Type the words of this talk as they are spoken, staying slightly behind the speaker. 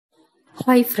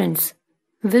Hi friends,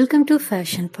 welcome to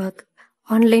Fashion Park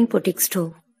online boutique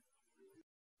store.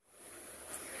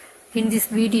 In this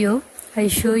video, I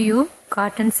show you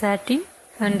cotton satin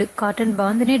and cotton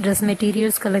bandhani dress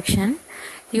materials collection.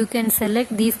 You can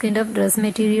select these kind of dress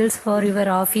materials for your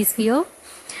office wear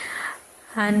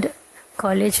and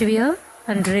college wear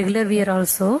and regular wear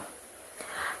also.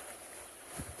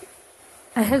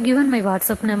 I have given my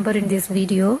WhatsApp number in this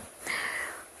video.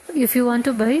 If you want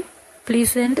to buy,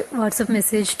 please send WhatsApp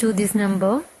message to this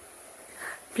number.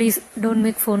 Please don't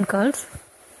make phone calls.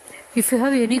 If you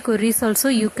have any queries also,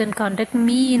 you can contact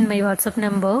me in my WhatsApp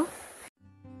number.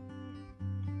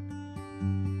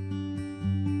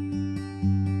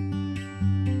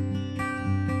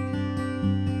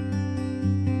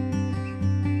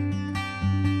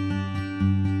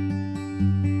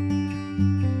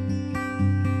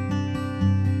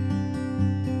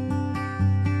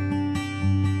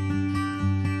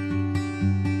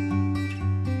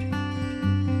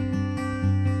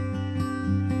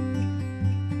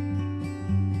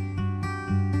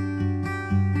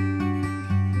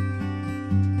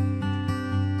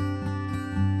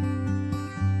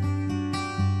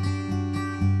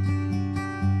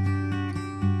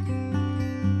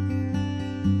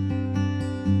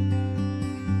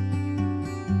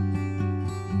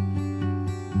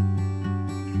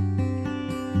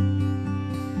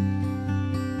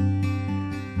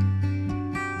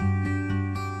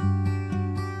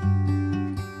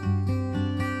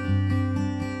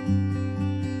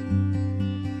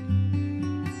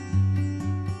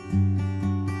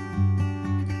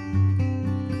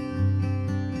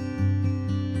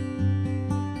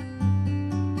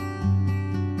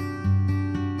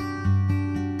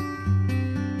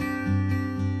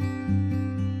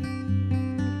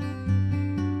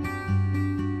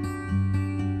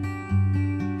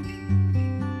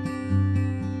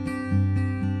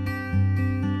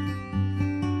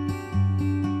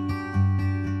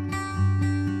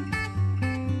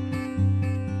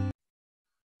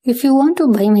 If you want to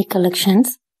buy my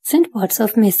collections, send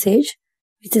WhatsApp message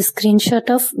with a screenshot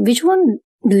of which one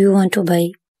do you want to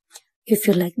buy. If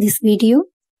you like this video,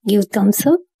 give thumbs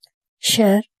up,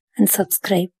 share and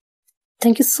subscribe.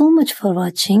 Thank you so much for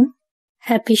watching.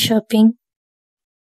 Happy shopping.